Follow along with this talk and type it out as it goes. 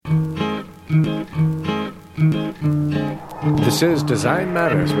This is Design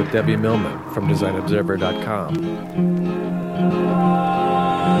Matters with Debbie Millman from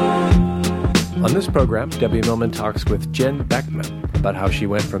DesignObserver.com. On this program, Debbie Millman talks with Jen Bekman about how she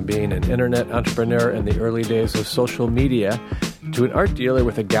went from being an internet entrepreneur in the early days of social media to an art dealer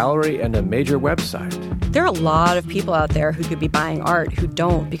with a gallery and a major website. There are a lot of people out there who could be buying art who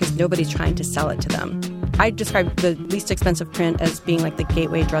don't because nobody's trying to sell it to them. I describe the least expensive print as being like the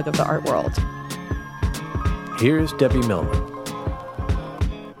gateway drug of the art world. Here's Debbie Millman.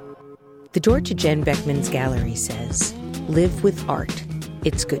 The door to Jen Bekman's gallery says, "Live with art.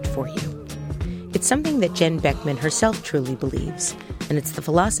 It's good for you." It's something that Jen Bekman herself truly believes, and it's the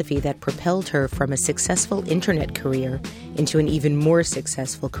philosophy that propelled her from a successful internet career into an even more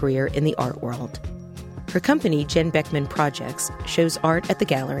successful career in the art world. Her company, Jen Bekman Projects, shows art at the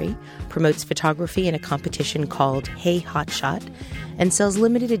gallery, promotes photography in a competition called Hey Hotshot, and sells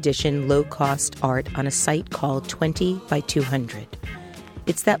limited edition, low-cost art on a site called 20 by 200.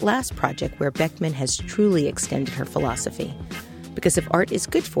 It's that last project where Bekman has truly extended her philosophy. Because if art is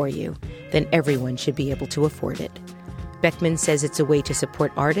good for you, then everyone should be able to afford it. Bekman says it's a way to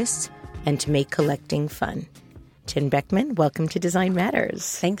support artists and to make collecting fun. Jen Bekman, welcome to Design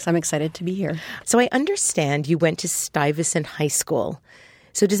Matters. Thanks. I'm excited to be here. So I understand you went to Stuyvesant High School.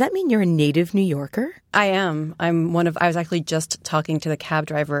 So does that mean you're a native New Yorker? I am. I was actually just talking to the cab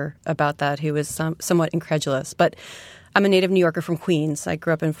driver about that, who was somewhat incredulous. But I'm a native New Yorker from Queens. I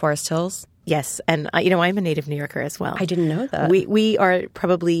grew up in Forest Hills. Yes, and I'm a native New Yorker as well. I didn't know that. We are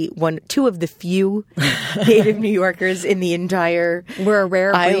probably two of the few native New Yorkers in the entire We're a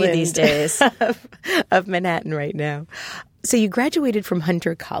rare breed these days of Manhattan right now. So you graduated from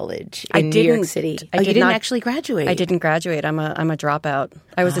Hunter College in New York City. You didn't actually graduate. I didn't graduate. I'm a dropout.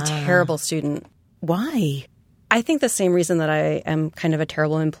 I was a terrible student. Why? I think the same reason that I am kind of a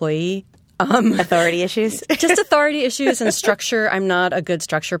terrible employee. Authority issues? Just authority issues and structure. I'm not a good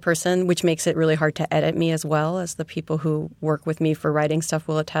structure person, which makes it really hard to edit me as well, as the people who work with me for writing stuff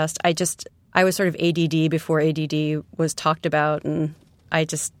will attest. I was sort of ADD before ADD was talked about, and I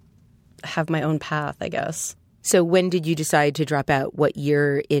just have my own path, I guess. So when did you decide to drop out? What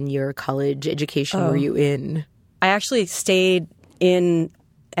year in your college education were you in? I actually stayed in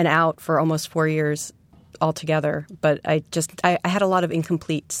and out for almost 4 years altogether, but I had a lot of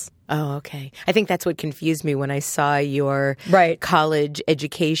incompletes. Oh, okay. I think that's what confused me when I saw your college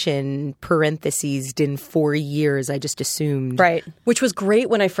education parentheses in 4 years. I just assumed. Right. Which was great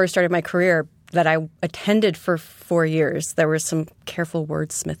when I first started my career, that I attended for 4 years. There was some careful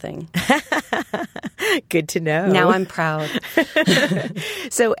wordsmithing. Good to know. Now I'm proud.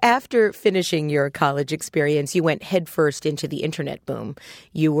 So after finishing your college experience, you went headfirst into the internet boom.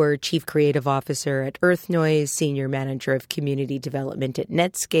 You were chief creative officer at Earth Noise, senior manager of community development at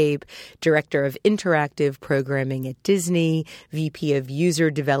Netscape, director of interactive programming at Disney, VP of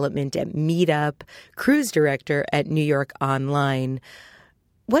user development at Meetup, cruise director at New York Online.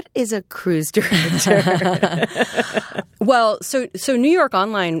 What is a cruise director? Well, so New York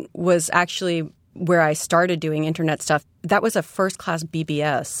Online was actually where I started doing internet stuff. That was a first-class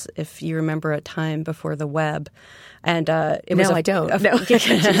BBS, if you remember a time before the web. And it was I don't. No.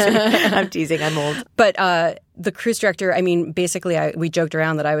 I'm teasing. I'm old. But the cruise director, basically we joked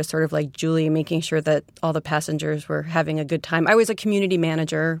around that I was sort of like Julie, making sure that all the passengers were having a good time. I was a community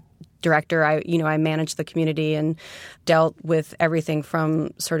manager, director. I managed the community and dealt with everything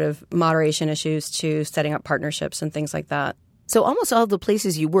from sort of moderation issues to setting up partnerships and things like that. So almost all the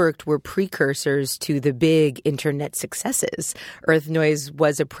places you worked were precursors to the big internet successes. Earth Noise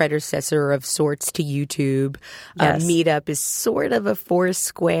was a predecessor of sorts to YouTube. Yes. Meetup is sort of a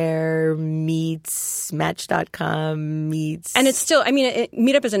Foursquare meets Match.com meets. And it's still,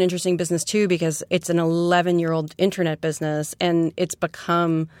 Meetup is an interesting business too, because it's an 11-year-old internet business, and it's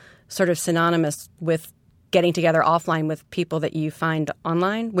become sort of synonymous with getting together offline with people that you find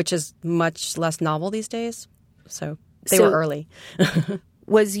online, which is much less novel these days. So they were early.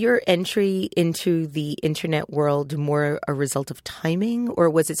 Was your entry into the internet world more a result of timing,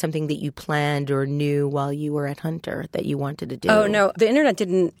 or was it something that you planned or knew while you were at Hunter that you wanted to do? Oh, no. The internet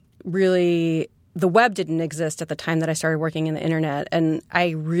the web didn't exist at the time that I started working in the internet, and I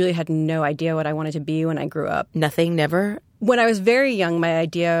really had no idea what I wanted to be when I grew up. Nothing? Never? When I was very young, my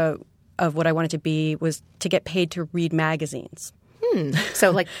idea of what I wanted to be was to get paid to read magazines.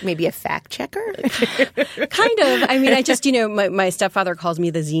 So like maybe a fact checker? Kind of. I just, my stepfather calls me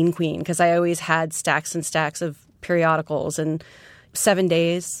the zine queen because I always had stacks and stacks of periodicals and 7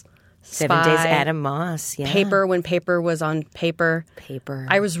 Days. 7 Days, Adam Moss, yeah. Paper, when paper was on paper.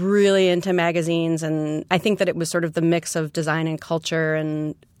 I was really into magazines, and I think that it was sort of the mix of design and culture,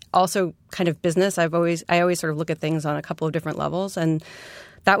 and also kind of business. I always sort of look at things on a couple of different levels, and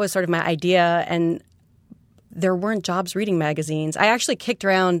that was sort of my idea. And there weren't jobs reading magazines. I actually kicked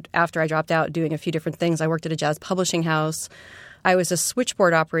around after I dropped out doing a few different things. I worked at a jazz publishing house. I was a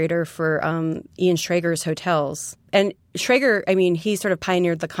switchboard operator for Ian Schrager's hotels. And Schrager, I mean, he sort of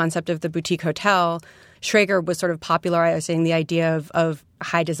pioneered the concept of the boutique hotel. Schrager was sort of popularizing the idea of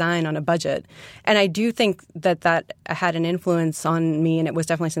high design on a budget. And I do think that had an influence on me, and it was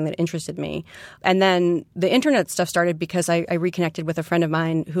definitely something that interested me. And then the internet stuff started because I reconnected with a friend of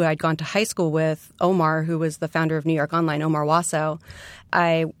mine who I'd gone to high school with, Omar, who was the founder of New York Online, Omar Wasow.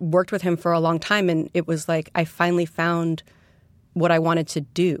 I worked with him for a long time, and it was like I finally found what I wanted to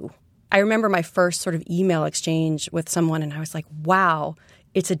do. I remember my first sort of email exchange with someone, and I was like, wow,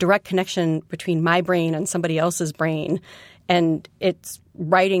 it's a direct connection between my brain and somebody else's brain. And it's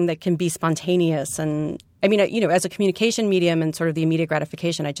writing that can be spontaneous. And I mean, as a communication medium and sort of the immediate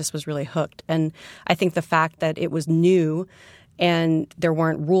gratification, I just was really hooked. And I think the fact that it was new and there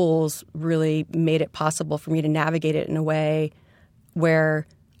weren't rules really made it possible for me to navigate it in a way where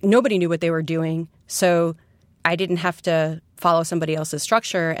nobody knew what they were doing. So I didn't have to follow somebody else's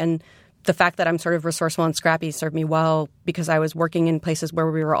structure. And the fact that I'm sort of resourceful and scrappy served me well because I was working in places where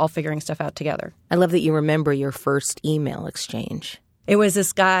we were all figuring stuff out together. I love that you remember your first email exchange. It was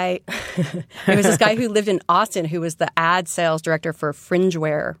this guy who lived in Austin who was the ad sales director for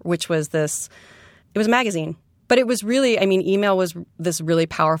Fringewear, which was it was a magazine. But it was really, I mean, email was this really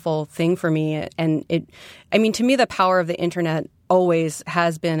powerful thing for me. And to me, the power of the internet always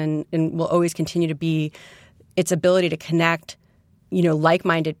has been and will always continue to be its ability to connect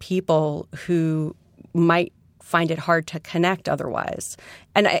like-minded people who might find it hard to connect otherwise.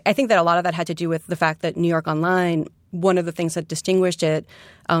 And I think that a lot of that had to do with the fact that New York Online, one of the things that distinguished it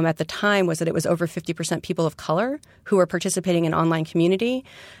at the time was that it was over 50% people of color who were participating in online community.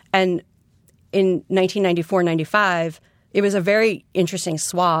 And in 1994-95, it was a very interesting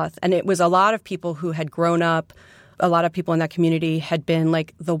swath. And it was a lot of people who had grown up. A lot of people in that community had been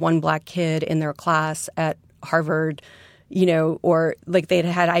like the one black kid in their class at Harvard, or like they'd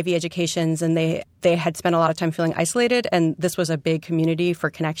had Ivy educations and they had spent a lot of time feeling isolated. And this was a big community for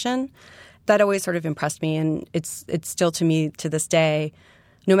connection. That always sort of impressed me. And it's still to me to this day,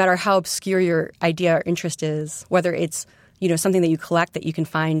 no matter how obscure your idea or interest is, whether it's, something that you collect that you can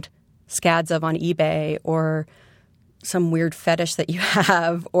find scads of on eBay or some weird fetish that you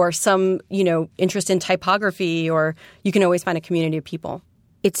have or some, interest in typography, or you can always find a community of people.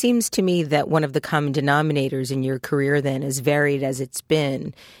 It seems to me that one of the common denominators in your career then, as varied as it's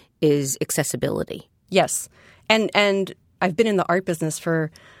been, is accessibility. Yes. And I've been in the art business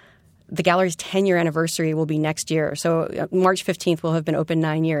for the gallery's 10-year anniversary will be next year. So March 15th will have been open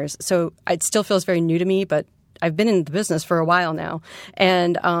 9 years. So it still feels very new to me, but I've been in the business for a while now.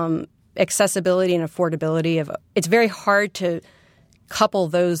 And accessibility and affordability it's very hard to couple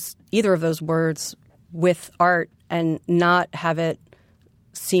either of those words with art and not have it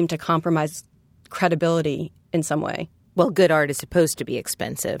seem to compromise credibility in some way. Well, good art is supposed to be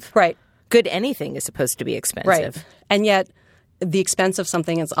expensive. Right. Good anything is supposed to be expensive. Right. And yet the expense of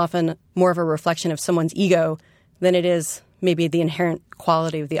something is often more of a reflection of someone's ego than it is maybe the inherent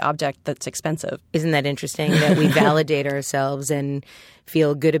quality of the object that's expensive. Isn't that interesting that we validate ourselves and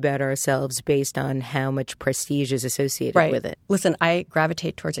feel good about ourselves based on how much prestige is associated with it? Listen, I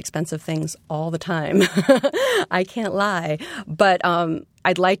gravitate towards expensive things all the time. I can't lie. But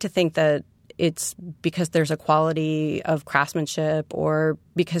I'd like to think that it's because there's a quality of craftsmanship or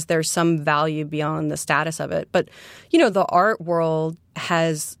because there's some value beyond the status of it. But, the art world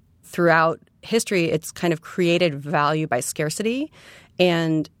has throughout history, it's kind of created value by scarcity.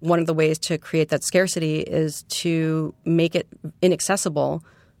 And one of the ways to create that scarcity is to make it inaccessible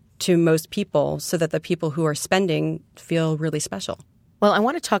to most people so that the people who are spending feel really special. Well, I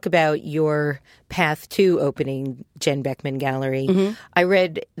want to talk about your path to opening Jen Bekman Gallery. Mm-hmm. I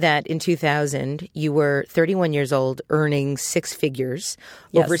read that in 2000, you were 31 years old, earning six figures,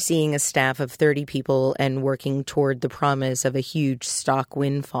 overseeing a staff of 30 people and working toward the promise of a huge stock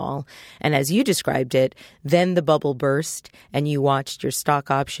windfall. And as you described it, then the bubble burst and you watched your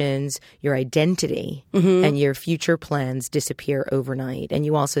stock options, your identity, and your future plans disappear overnight. And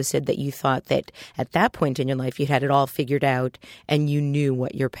you also said that you thought that at that point in your life, you'd had it all figured out and you knew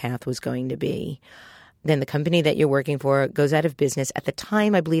what your path was going to be. Then the company that you're working for goes out of business. At the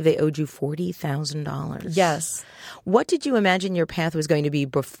time, I believe they owed you $40,000. Yes. What did you imagine your path was going to be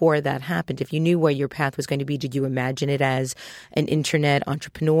before that happened? If you knew where your path was going to be, did you imagine it as an internet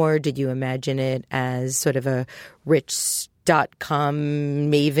entrepreneur? Did you imagine it as sort of a rich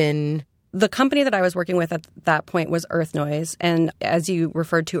 .com maven? the company that I was working with at that point was Earth Noise. And as you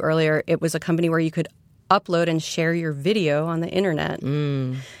referred to earlier, it was a company where you could upload and share your video on the internet.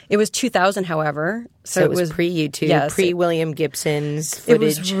 It was 2000, however. So it was pre-YouTube, yes, pre-William Gibson's footage.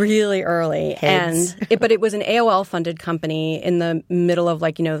 It was really early. Heads. But it was an AOL-funded company in the middle of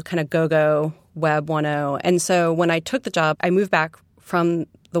kind of go-go Web 1.0. And so when I took the job, I moved back from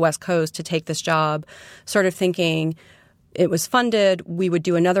the West Coast to take this job, sort of thinking it was funded. We would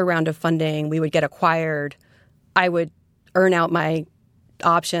do another round of funding. We would get acquired. I would earn out my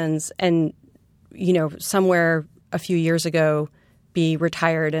options and somewhere a few years ago, be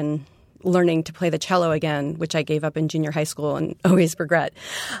retired and learning to play the cello again, which I gave up in junior high school and always regret.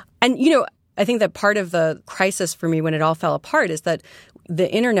 And, I think that part of the crisis for me when it all fell apart is that the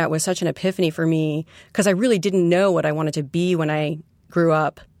internet was such an epiphany for me because I really didn't know what I wanted to be when I grew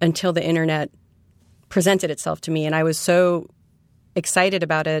up until the internet presented itself to me. And I was so excited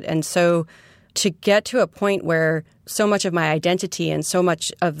about it. And so to get to a point where so much of my identity and so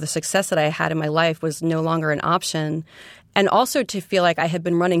much of the success that I had in my life was no longer an option. And also to feel like I had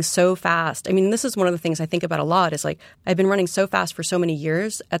been running so fast. I mean, this is one of the things I think about a lot is I've been running so fast for so many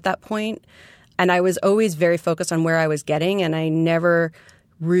years at that point. And I was always very focused on where I was getting. And I never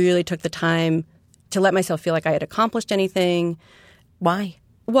really took the time to let myself feel like I had accomplished anything. Why?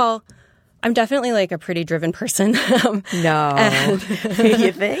 Well, I'm definitely a pretty driven person. No.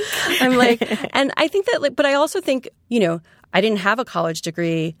 You think? I'm and I think that, but I also think, I didn't have a college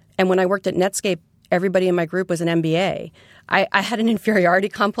degree. And when I worked at Netscape, everybody in my group was an MBA. I had an inferiority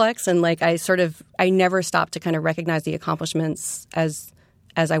complex and I never stopped to kind of recognize the accomplishments as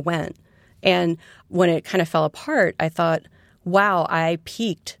I went. And when it kind of fell apart, I thought, wow, I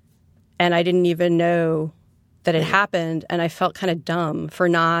peaked and I didn't even know that it happened. And I felt kind of dumb for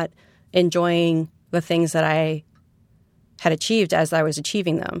not enjoying the things that I had achieved as I was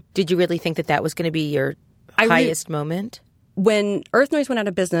achieving them. Did you really think that was going to be your highest moment? When Earth Noise went out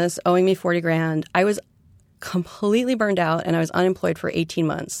of business, owing me $40,000, I was completely burned out and I was unemployed for 18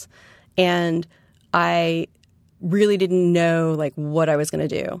 months. And I really didn't know what I was going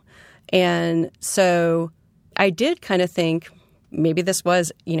to do. And so I did kind of think maybe this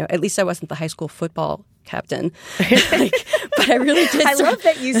was, at least I wasn't the high school football captain. But I really did. I love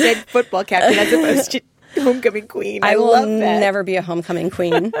that you said football captain as opposed to homecoming queen. I love that. will never be a homecoming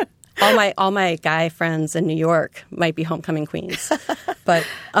queen. All my guy friends in New York might be homecoming queens, but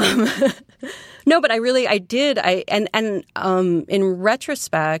no. But I did. In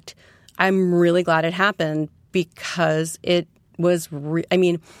retrospect, I'm really glad it happened because it was.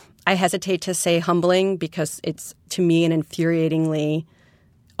 I hesitate to say humbling because it's to me an infuriatingly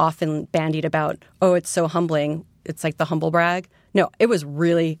often bandied about. Oh, it's so humbling. It's like the humble brag. No, it was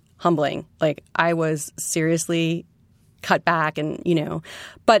really humbling. I was seriously cut back and,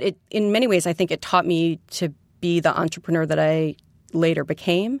 but in many ways, I think it taught me to be the entrepreneur that I later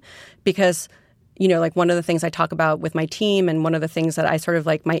became because, one of the things I talk about with my team and one of the things that I sort of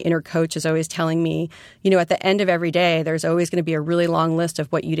my inner coach is always telling me, at the end of every day, there's always going to be a really long list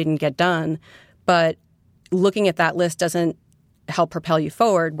of what you didn't get done. But looking at that list doesn't help propel you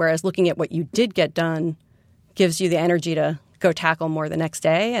forward, whereas looking at what you did get done gives you the energy to go tackle more the next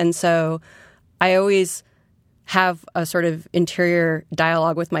day. And so I always have a sort of interior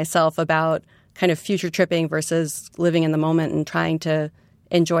dialogue with myself about kind of future tripping versus living in the moment and trying to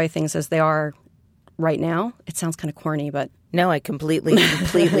enjoy things as they are right now. It sounds kind of corny, but... No, I completely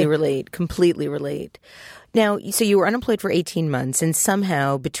relate. Completely relate. Now, so you were unemployed for 18 months, and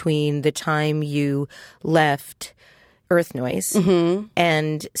somehow between the time you left Earth Noise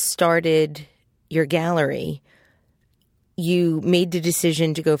and started your gallery, you made the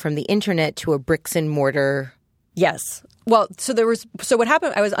decision to go from the internet to a bricks and mortar. Yes. Well, so what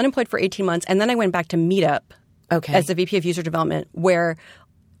happened, I was unemployed for 18 months, and then I went back to Meetup as the VP of User Development, where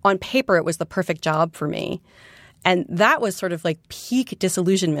on paper it was the perfect job for me. And that was sort of peak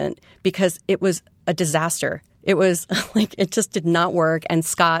disillusionment because it was a disaster. It was it just did not work. And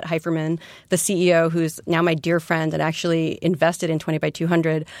Scott Heiferman, the CEO, who's now my dear friend and actually invested in 20 by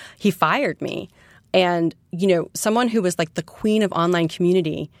 200, he fired me. And, someone who was the queen of online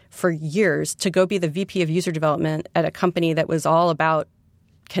community for years to go be the VP of user development at a company that was all about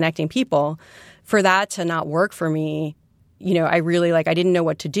connecting people, for that to not work for me, I really I didn't know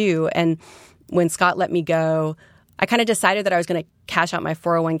what to do. And when Scott let me go, I kind of decided that I was going to cash out my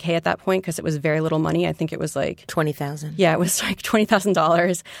 401k at that point because it was very little money. I think it was $20,000. Yeah, it was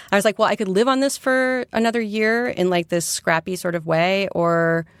 $20,000. I was well, I could live on this for another year in this scrappy sort of way,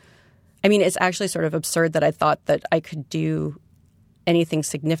 or it's actually sort of absurd that I thought that I could do anything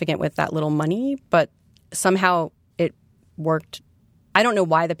significant with that little money, but somehow it worked I don't know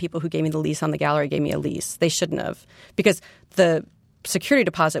why the people who gave me the lease on the gallery gave me a lease. They shouldn't have, because the security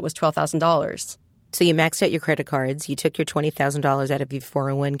deposit was $12,000. So you maxed out your credit cards. You took your $20,000 out of your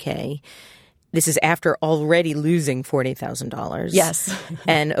 401k. This is after already losing $40,000. Yes.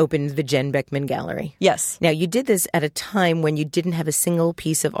 And opened the Jen Bekman Gallery. Yes. Now, you did this at a time when you didn't have a single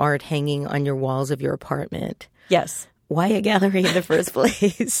piece of art hanging on your walls of your apartment. Yes. Why a gallery in the first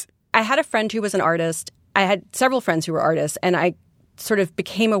place? I had a friend who was an artist. I had several friends who were artists, and I sort of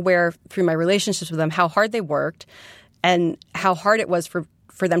became aware through my relationships with them how hard they worked and how hard it was for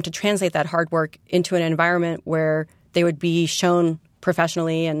them to translate that hard work into an environment where they would be shown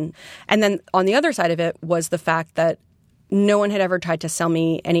professionally. And then on the other side of it was the fact that no one had ever tried to sell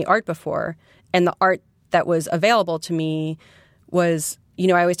me any art before. And the art that was available to me was,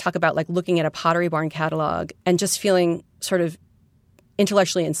 I always talk about like looking at a Pottery Barn catalog and just feeling sort of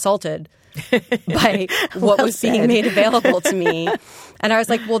intellectually insulted by what was being made available to me. And I was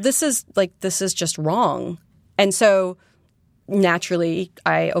like, well, this is just wrong. And so naturally,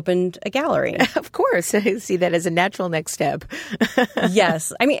 I opened a gallery. Of course. I see that as a natural next step.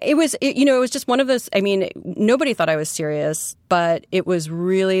 Yes. I mean, it was just one of those, nobody thought I was serious, but it was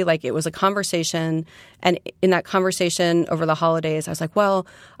really it was a conversation. And in that conversation over the holidays, I was like, well,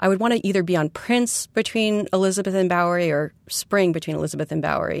 I would want to either be on Prince between Elizabeth and Bowery or Spring between Elizabeth and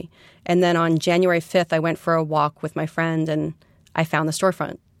Bowery. And then on January 5th, I went for a walk with my friend and I found the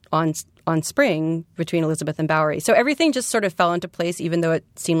storefront on Spring between Elizabeth and Bowery. So everything just sort of fell into place, even though it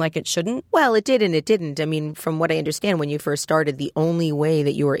seemed like it shouldn't. Well, it did and it didn't. I mean, from what I understand, when you first started, the only way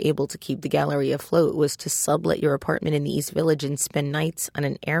that you were able to keep the gallery afloat was to sublet your apartment in the East Village and spend nights on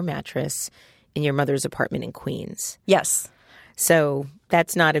an air mattress in your mother's apartment in Queens. Yes. So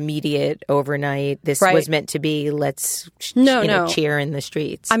that's not immediate overnight. This was meant to be, let's cheer in the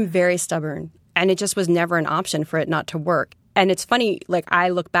streets. I'm very stubborn, and it just was never an option for it not to work. And it's funny, I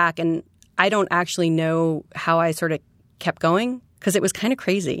look back and I don't actually know how I sort of kept going because it was kind of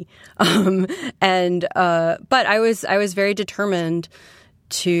crazy. But I was very determined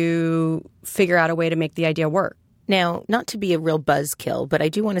to figure out a way to make the idea work. Now, not to be a real buzzkill, but I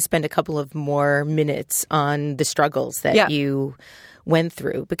do want to spend a couple of more minutes on the struggles that you went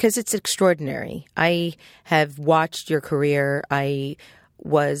through because it's extraordinary. I have watched your career. I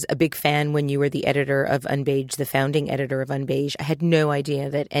was a big fan when you were the editor of Unbeige, the founding editor of Unbeige. I had no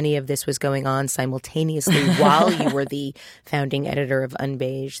idea that any of this was going on simultaneously while you were the founding editor of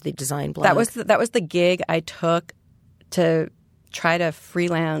Unbeige, the design blog. That was the gig I took to try to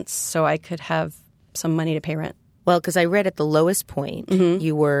freelance so I could have some money to pay rent. Well, because I read at the lowest point,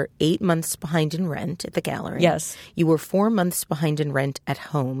 you were 8 months behind in rent at the gallery. Yes. You were 4 months behind in rent at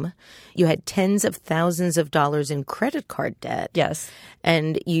home. You had tens of thousands of dollars in credit card debt. Yes.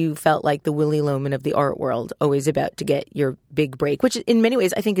 And you felt like the Willy Loman of the art world, always about to get your big break, which in many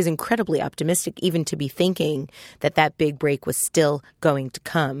ways I think is incredibly optimistic, even to be thinking that that big break was still going to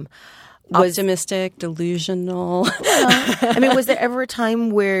come. Optimistic, delusional. Well, was there ever a time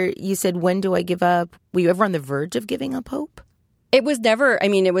where you said, when do I give up? Were you ever on the verge of giving up hope? It was never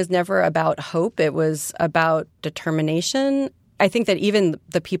about hope. It was about determination. I think that even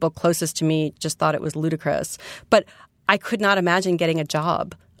the people closest to me just thought it was ludicrous. But I could not imagine getting a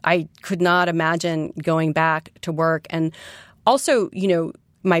job. I could not imagine going back to work. And also,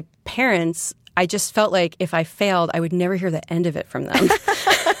 my parents, I just felt like if I failed, I would never hear the end of it from them.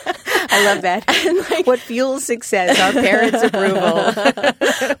 I love that. And what fuels success? Our parents' approval.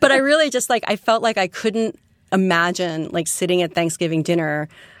 But I really just I felt like I couldn't imagine sitting at Thanksgiving dinner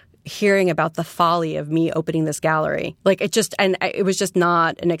hearing about the folly of me opening this gallery. It was just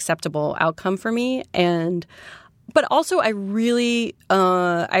not an acceptable outcome for me. But also I really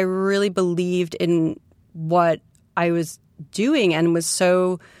believed in what I was doing and was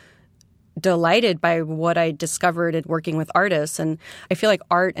so delighted by what I discovered in working with artists. And I feel like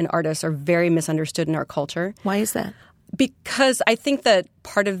art and artists are very misunderstood in our culture. Why is that? Because I think that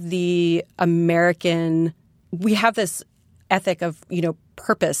part of the we have this ethic of,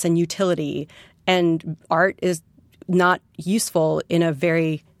 purpose and utility, and art is not useful in a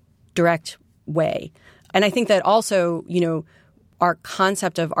very direct way. And I think that also, our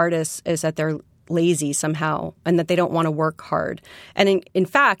concept of artists is that they're lazy somehow and that they don't want to work hard. And in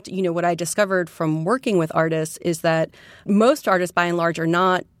fact, what I discovered from working with artists is that most artists by and large are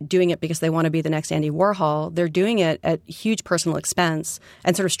not doing it because they want to be the next Andy Warhol. They're doing it at huge personal expense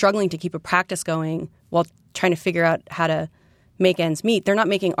and sort of struggling to keep a practice going while trying to figure out how to make ends meet. They're not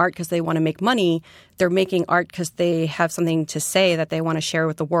making art because they want to make money. They're making art because they have something to say that they want to share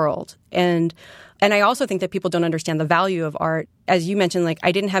with the world. And I also think that people don't understand the value of art. As you mentioned,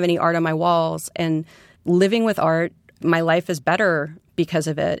 I didn't have any art on my walls, and living with art, my life is better because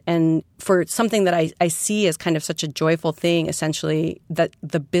of it. And for something that I see as kind of such a joyful thing, essentially, that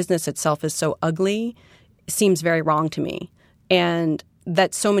the business itself is so ugly, seems very wrong to me. And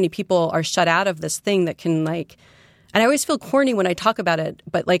that so many people are shut out of this thing that can and I always feel corny when I talk about it,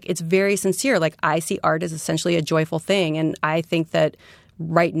 but it's very sincere. I see art as essentially a joyful thing. And I think that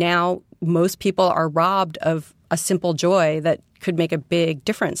right now, most people are robbed of a simple joy that could make a big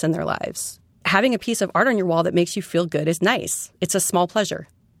difference in their lives. Having a piece of art on your wall that makes you feel good is nice. It's a small pleasure.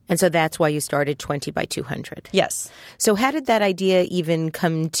 And so that's why you started 20 by 200. Yes. So how did that idea even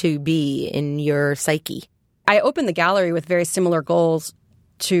come to be in your psyche? I opened the gallery with very similar goals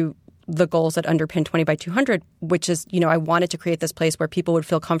to the goals that underpin 20 by 200, which is, I wanted to create this place where people would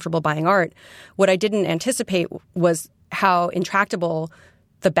feel comfortable buying art. What I didn't anticipate was how intractable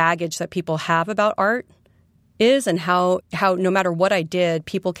the baggage that people have about art is, and how no matter what I did,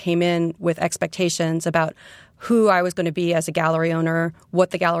 people came in with expectations about who I was going to be as a gallery owner, what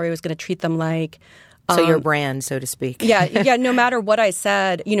the gallery was going to treat them like. So your brand, so to speak. Yeah. No matter what I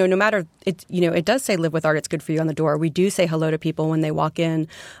said, no matter it, it does say live with art, it's good for you on the door. We do say hello to people when they walk in.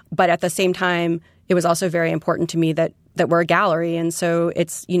 But at the same time, it was also very important to me that we're a gallery. And so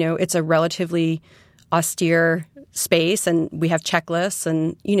it's, it's a relatively austere space, and we have checklists,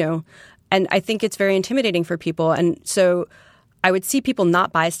 and, and I think it's very intimidating for people. And so I would see people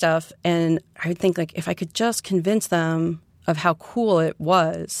not buy stuff, and I would think, if I could just convince them of how cool it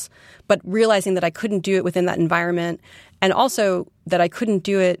was, but realizing that I couldn't do it within that environment, and also that I couldn't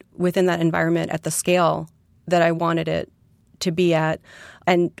do it within that environment at the scale that I wanted it to be at.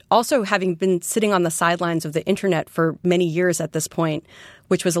 And also having been sitting on the sidelines of the internet for many years at this point,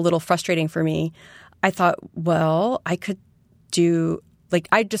 which was a little frustrating for me, I thought, well, I could do...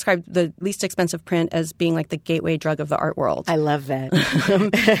 I described the least expensive print as being the gateway drug of the art world. I love that.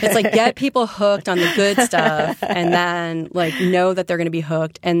 It's get people hooked on the good stuff, and then know that they're going to be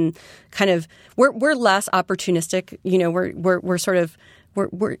hooked, and kind of we're less opportunistic. We're sort of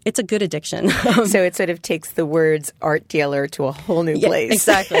it's a good addiction. So it sort of takes the words art dealer to a whole new place.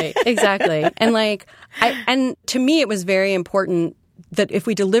 Exactly. And and to me, it was very important that if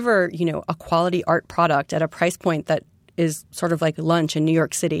we deliver a quality art product at a price point that is sort of like lunch in New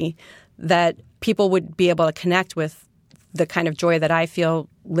York City, that people would be able to connect with the kind of joy that I feel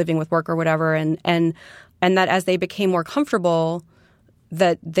living with work or whatever, and that as they became more comfortable,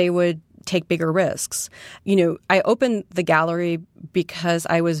 that they would take bigger risks. I opened the gallery because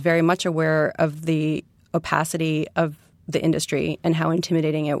I was very much aware of the opacity of the industry and how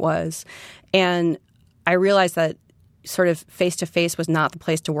intimidating it was. And I realized that sort of face-to-face was not the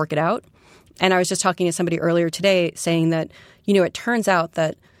place to work it out. And I was just talking to somebody earlier today saying that, it turns out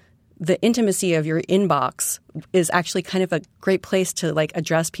that the intimacy of your inbox is actually kind of a great place to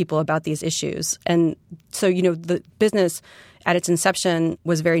address people about these issues. And so, the business at its inception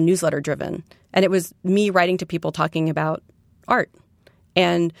was very newsletter driven. And it was me writing to people talking about art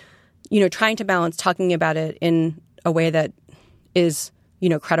and, trying to balance talking about it in a way that is,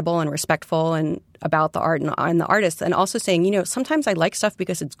 credible and respectful and about the art and the artists, and also saying, sometimes I like stuff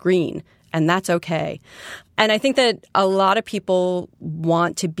because it's green, and that's okay. And I think that a lot of people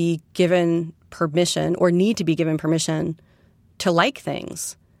want to be given permission or need to be given permission to like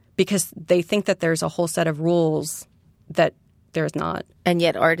things because they think that there's a whole set of rules that there's not. And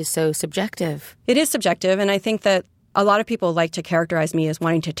yet art is so subjective. It is subjective, and I think that a lot of people like to characterize me as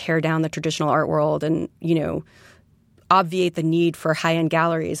wanting to tear down the traditional art world and, obviate the need for high-end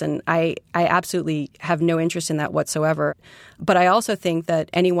galleries. And I absolutely have no interest in that whatsoever. But I also think that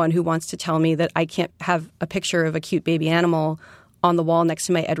anyone who wants to tell me that I can't have a picture of a cute baby animal on the wall next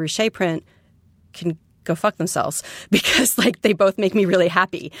to my Ed Ruscha print can go fuck themselves because they both make me really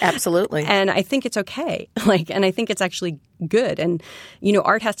happy. Absolutely. And I think it's okay. And I think it's actually good. And,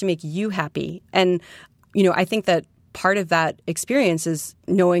 art has to make you happy. And, I think that part of that experience is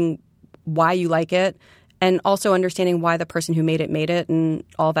knowing why you like it, and also understanding why the person who made it and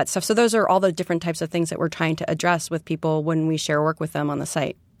all that stuff. So those are all the different types of things that we're trying to address with people when we share work with them on the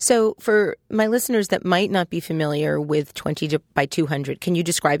site. So for my listeners that might not be familiar with 20 by 200, can you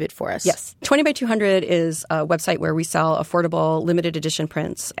describe it for us? Yes. 20 by 200 is a website where we sell affordable limited edition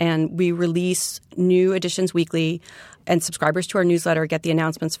prints, and we release new editions weekly, and subscribers to our newsletter get the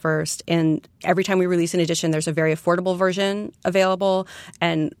announcements first. And every time we release an edition, there's a very affordable version available,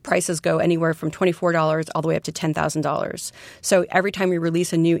 and prices go anywhere from $24 all the way up to $10,000. So every time we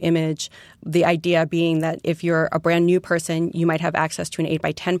release a new image, the idea being that if you're a brand new person, you might have access to an 8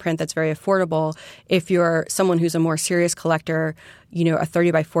 by 10 print that's very affordable. If you're someone who's a more serious collector, a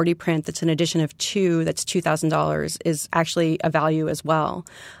 30 by 40 print that's an edition of 2 that's $2,000 is actually a value as well.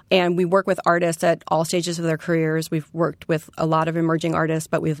 And we work with artists at all stages of their careers. We've worked with a lot of emerging artists,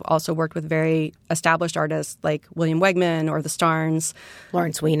 but we've also worked with very established artists like William Wegman or the Starnes.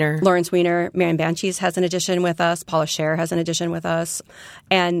 Lawrence Weiner. Marian Banshees has an edition with us. Paula Scher has an edition with us.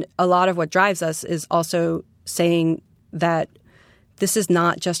 And a lot of what drives us is also saying that this is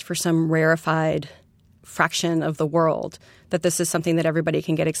not just for some rarefied fraction of the world, that this is something that everybody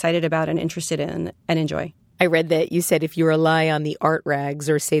can get excited about and interested in and enjoy. I read that you said if you rely on the art rags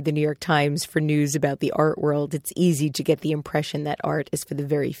or, say, the New York Times for news about the art world, it's easy to get the impression that art is for the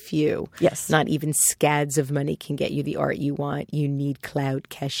very few. Yes. Not even scads of money can get you the art you want. You need clout,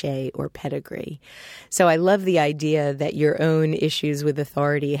 cachet, or pedigree. So I love the idea that your own issues with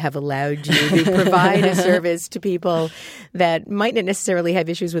authority have allowed you to provide a service to people that might not necessarily have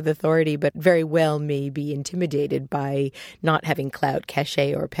issues with authority, but very well may be intimidated by not having clout,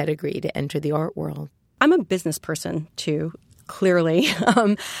 cachet, or pedigree to enter the art world. I'm a business person, too, clearly.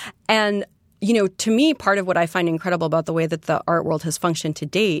 And, to me, part of what I find incredible about the way that the art world has functioned to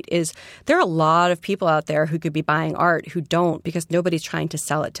date is there are a lot of people out there who could be buying art who don't because nobody's trying to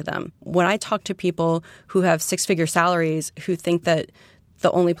sell it to them. When I talk to people who have six-figure salaries who think that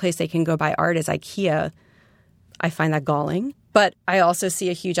the only place they can go buy art is IKEA, I find that galling. But I also see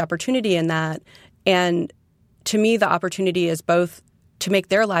a huge opportunity in that. And to me, the opportunity is both to make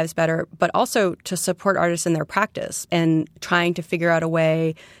their lives better, but also to support artists in their practice and trying to figure out a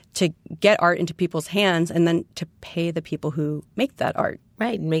way to get art into people's hands and then to pay the people who make that art.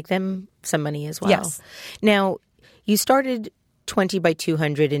 Right, and make them some money as well. Yes. Now, you started 20 by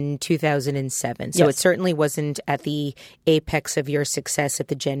 200 in 2007, so Yes. It certainly wasn't at the apex of your success at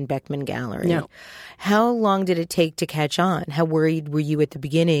the Jen Bekman Gallery. No. How long did it take to catch on? How worried were you at the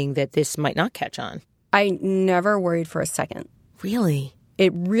beginning that this might not catch on? I never worried for a second. Really?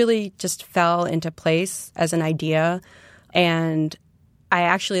 It really just fell into place as an idea. And I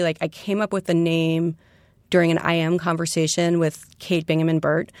actually, I came up with the name during an IM conversation with Kate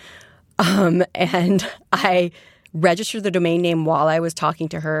Bingaman-Burt. And I registered the domain name while I was talking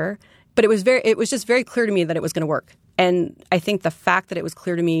to her. But it was just very clear to me that it was going to work. And I think the fact that it was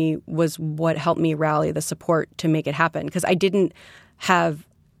clear to me was what helped me rally the support to make it happen. Because I didn't have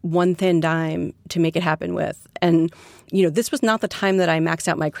one thin dime to make it happen with. And, this was not the time that I maxed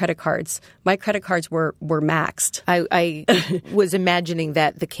out my credit cards. My credit cards were maxed. I was imagining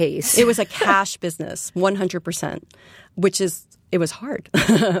that the case. It was a cash business, 100%, it was hard.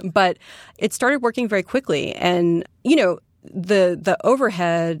 But it started working very quickly. And, the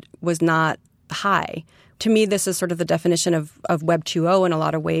overhead was not high. To me, this is sort of the definition of Web 2.0 in a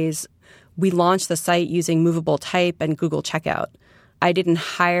lot of ways. We launched the site using movable type and Google Checkout. I didn't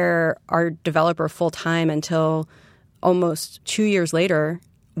hire our developer full-time until almost 2 years later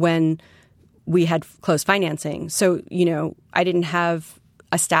when we had closed financing. So, I didn't have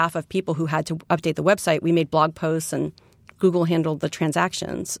a staff of people who had to update the website. We made blog posts and Google handled the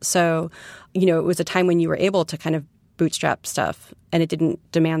transactions. So, it was a time when you were able to kind of bootstrap stuff and it didn't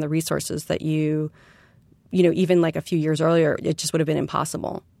demand the resources that even a few years earlier, it just would have been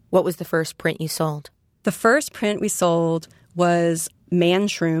impossible. What was the first print you sold? The first print we sold was Man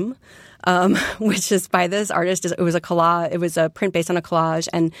Shroom, which is by this artist. It was a collage. It was a print based on a collage,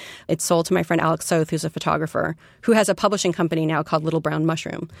 and it's sold to my friend Alex Soth, who's a photographer, who has a publishing company now called Little Brown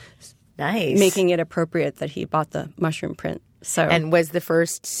Mushroom. Nice. Making it appropriate that he bought the mushroom print. So, and was the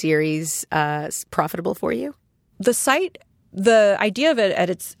first series profitable for you? The site, the idea of it at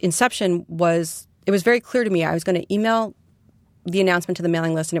its inception was, it was very clear to me. I was going to email the announcement to the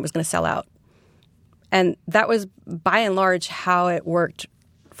mailing list and it was going to sell out. And that was, by and large, how it worked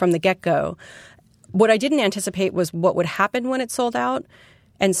from the get-go. What I didn't anticipate was what would happen when it sold out.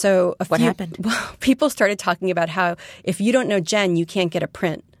 And so what happened? Well, people started talking about how if you don't know Jen, you can't get a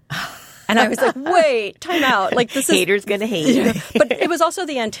print. And I was like, wait, time out. This is haters gonna hate. But it was also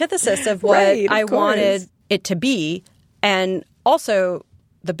the antithesis of what I wanted it to be. And also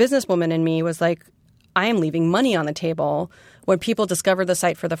the businesswoman in me was like, I am leaving money on the table when people discover the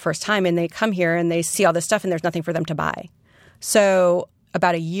site for the first time and they come here and they see all this stuff and there's nothing for them to buy. So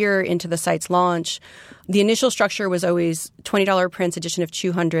about a year into the site's launch, the initial structure was always $20 prints, edition of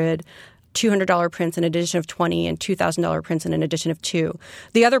 200, $200 prints, an edition of 20, and $2,000 prints and an edition of 2.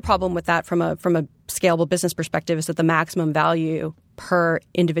 The other problem with that from a scalable business perspective is that the maximum value per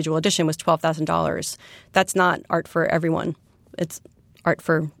individual edition was $12,000. That's not art for everyone. It's art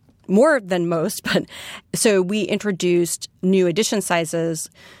for more than most. But so we introduced new edition sizes,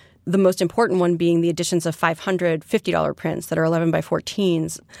 the most important one being the editions of 500 $50 prints that are 11 by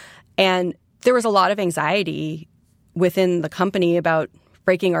 14s. And there was a lot of anxiety within the company about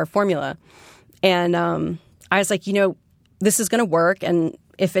breaking our formula. And I was like, this is going to work. And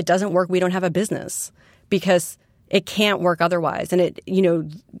if it doesn't work, we don't have a business because it can't work otherwise. And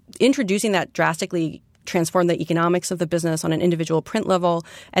introducing that drastically transformed the economics of the business on an individual print level.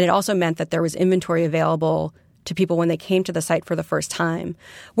 And it also meant that there was inventory available to people when they came to the site for the first time.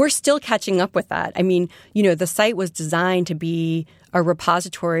 We're still catching up with that. I mean, the site was designed to be a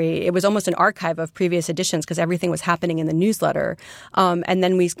repository. It was almost an archive of previous editions because everything was happening in the newsletter. And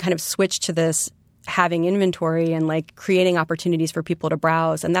then we kind of switched to this having inventory and like creating opportunities for people to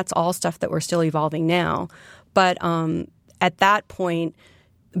browse. And that's all stuff that we're still evolving now. But at that point,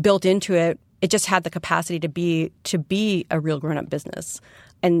 built into it, it just had the capacity to be a real grown-up business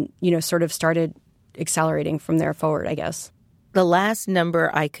and, sort of started accelerating from there forward, I guess. The last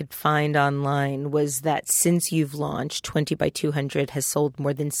number I could find online was that since you've launched, 20 by 200 has sold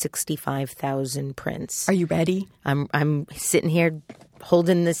more than 65,000 prints. Are you ready? I'm sitting here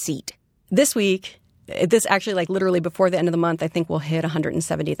holding the seat. This week, this actually like literally before the end of the month, I think we'll hit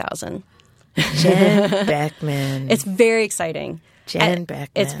 170,000. Jen Bekman. It's very exciting. Jen Bekman.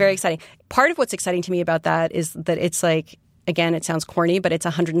 It's very exciting. Part of what's exciting to me about that is that it's like, again, it sounds corny, but it's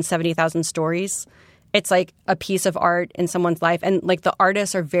 170,000 stories. It's like a piece of art in someone's life. And like the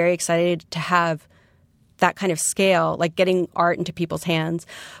artists are very excited to have that kind of scale, like getting art into people's hands.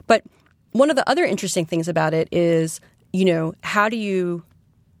 But one of the other interesting things about it is, how do you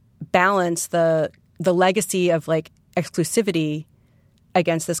balance the legacy of like exclusivity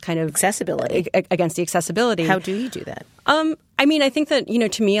against this kind of accessibility, against the accessibility? How do you do that? I think that,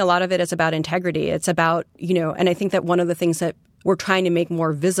 to me, a lot of it is about integrity. It's about, and I think that one of the things that we're trying to make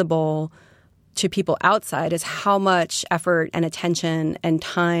more visible to people outside is how much effort and attention and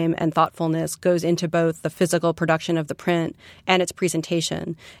time and thoughtfulness goes into both the physical production of the print and its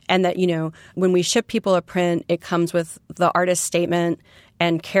presentation. And that, when we ship people a print, it comes with the artist's statement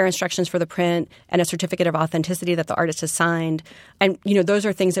and care instructions for the print and a certificate of authenticity that the artist has signed. And, those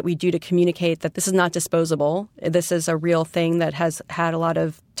are things that we do to communicate that this is not disposable. This is a real thing that has had a lot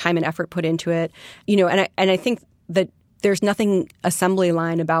of time and effort put into it. And I think that there's nothing assembly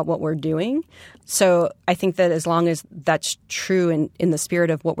line about what we're doing. So I think that as long as that's true in the spirit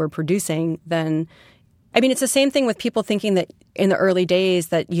of what we're producing, then it's the same thing with people thinking that in the early days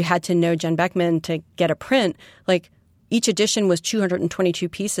that you had to know Jen Bekman to get a print. Like, each edition was 222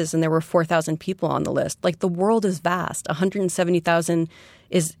 pieces and there were 4,000 people on the list. Like, the world is vast. 170,000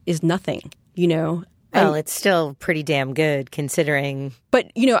 is nothing, Well, it's still pretty damn good considering.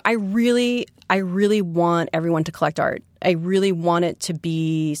 But, I really want everyone to collect art. I really want it to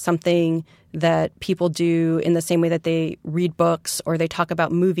be something that people do in the same way that they read books or they talk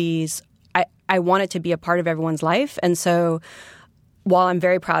about movies. I want it to be a part of everyone's life. And so while I'm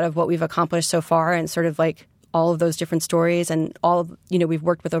very proud of what we've accomplished so far and sort of like all of those different stories and all of, we've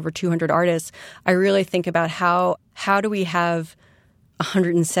worked with over 200 artists, I really think about how do we have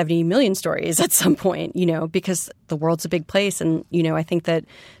 170 million stories at some point, because the world's a big place. And, I think that,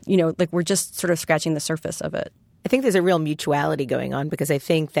 like we're just sort of scratching the surface of it. I think there's a real mutuality going on because I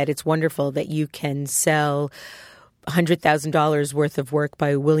think that it's wonderful that you can sell $100,000 worth of work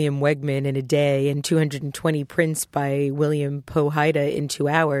by William Wegman in a day and 220 prints by William Poe-Haida in 2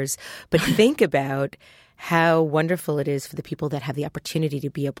 hours. But think about how wonderful it is for the people that have the opportunity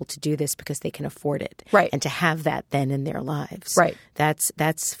to be able to do this because they can afford it. Right. And to have that then in their lives. Right.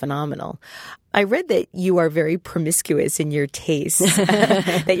 That's phenomenal. I read that you are very promiscuous in your tastes,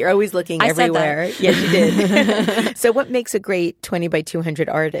 that you're always looking everywhere. I said that. Yes, you did. So what makes a great 20 by 200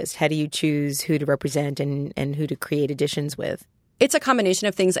 artist? How do you choose who to represent and who to create editions with? It's a combination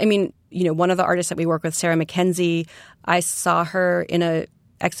of things. One of the artists that we work with, Sarah McKenzie, I saw her in a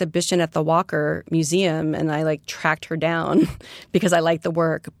exhibition at the Walker Museum and I tracked her down because I like the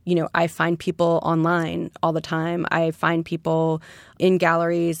work. I find people online all the time. I find people in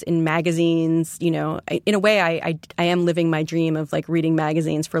galleries, in magazines. In a way, I am living my dream of reading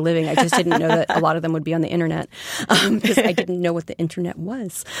magazines for a living. I just didn't know that a lot of them would be on the internet because I didn't know what the internet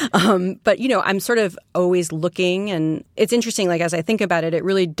was. But I'm sort of always looking, and it's interesting. As I think about it, it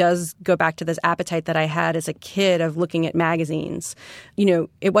really does go back to this appetite that I had as a kid of looking at magazines.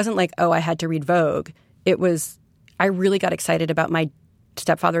 It wasn't I had to read Vogue. It was I really got excited about my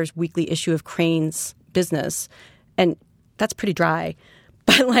stepfather's weekly issue of Crane's Business, and that's pretty dry.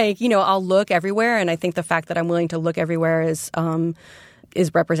 But I'll look everywhere, and I think the fact that I'm willing to look everywhere is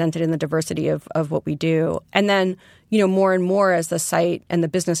represented in the diversity of what we do. And then more and more as the site and the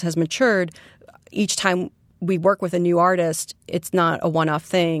business has matured, each time we work with a new artist, it's not a one-off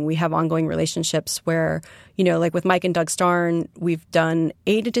thing. We have ongoing relationships where, like with Mike and Doug Starn, we've done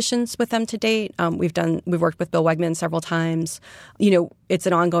 8 editions with them to date. We've worked with Bill Wegman several times. It's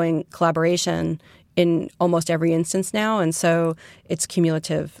an ongoing collaboration in almost every instance now. And so it's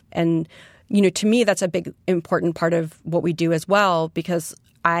cumulative. And, to me, that's a big, important part of what we do as well, because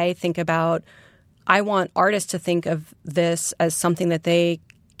I want artists to think of this as something that they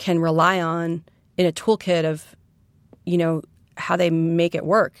can rely on in a toolkit of, how they make it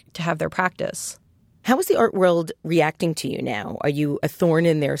work to have their practice. How is the art world reacting to you now? Are you a thorn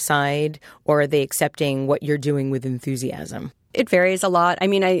in their side, or are they accepting what you're doing with enthusiasm? It varies a lot. I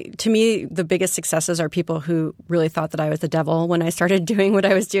mean, to me, the biggest successes are people who really thought that I was the devil when I started doing what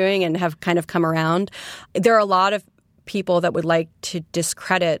I was doing and have kind of come around. There are a lot of people that would like to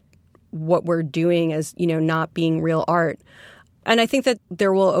discredit what we're doing as, not being real art. And I think that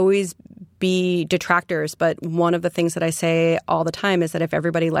there will always be detractors. But one of the things that I say all the time is that if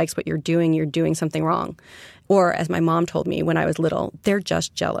everybody likes what you're doing something wrong. Or as my mom told me when I was little, they're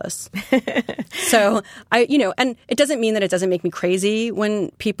just jealous. So and it doesn't mean that it doesn't make me crazy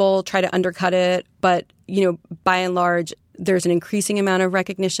when people try to undercut it. But, by and large, there's an increasing amount of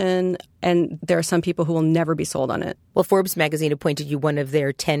recognition, and there are some people who will never be sold on it. Well, Forbes magazine appointed you one of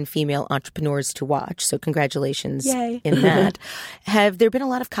their 10 female entrepreneurs to watch, so congratulations Yay. In that. Have there been a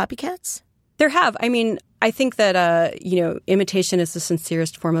lot of copycats? There have. I mean, I think that, imitation is the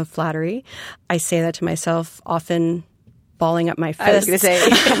sincerest form of flattery. I say that to myself often, balling up my fists. I was going to say,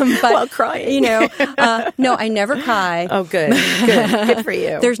 but, while crying. No, I never cry. Oh, good. Good for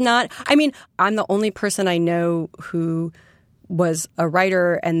you. There's not. I mean, I'm the only person I know who was a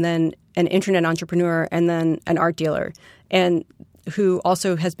writer and then an internet entrepreneur and then an art dealer, and who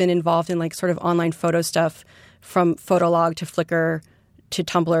also has been involved in like sort of online photo stuff from Photolog to Flickr to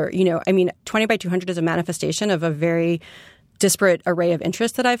Tumblr. 20 by 200 is a manifestation of a very disparate array of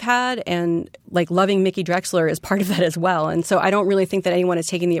interests that I've had, and like loving Mickey Drexler is part of that as well. And so I don't really think that anyone is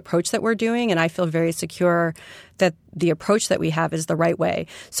taking the approach that we're doing, and I feel very secure that the approach that we have is the right way.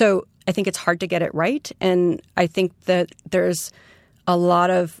 So I think it's hard to get it right, and I think that there's a lot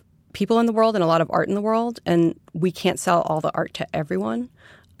of people in the world and a lot of art in the world, and we can't sell all the art to everyone.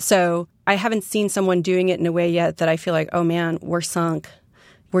 So I haven't seen someone doing it in a way yet that I feel like, oh man, we're sunk.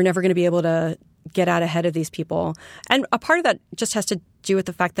 We're never going to be able to get out ahead of these people. And a part of that just has to do with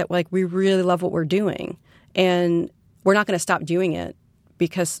the fact that like we really love what we're doing, and we're not going to stop doing it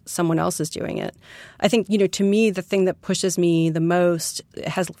because someone else is doing it. I think, to me, the thing that pushes me the most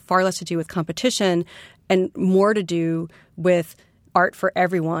has far less to do with competition and more to do with art for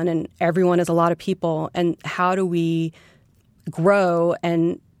everyone, and everyone is a lot of people, and how do we grow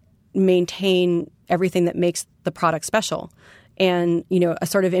and maintain everything that makes the product special. And, a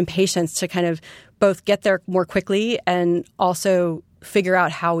sort of impatience to kind of both get there more quickly and also figure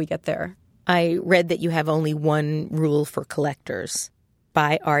out how we get there. I read that you have only one rule for collectors: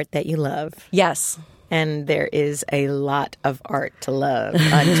 buy art that you love. Yes. And there is a lot of art to love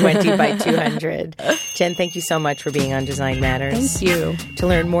on 20 by 200. Jen, thank you so much for being on Design Matters. Thank you. To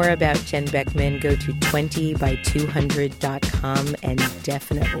learn more about Jen Bekman, go to 20by200.com and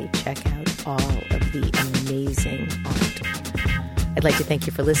definitely check out all of the amazing art. I'd like to thank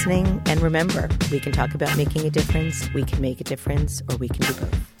you for listening. And remember, we can talk about making a difference, we can make a difference, or we can do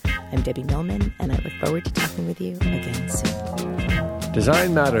both. I'm Debbie Millman, and I look forward to talking with you again soon.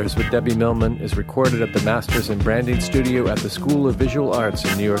 Design Matters with Debbie Millman is recorded at the Masters in Branding Studio at the School of Visual Arts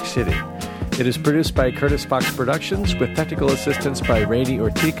in New York City. It is produced by Curtis Fox Productions with technical assistance by Rainey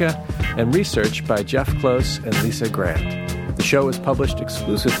Ortica and research by Jeff Close and Lisa Grant. The show is published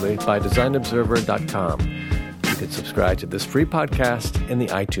exclusively by DesignObserver.com. You can subscribe to this free podcast in the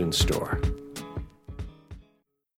iTunes Store.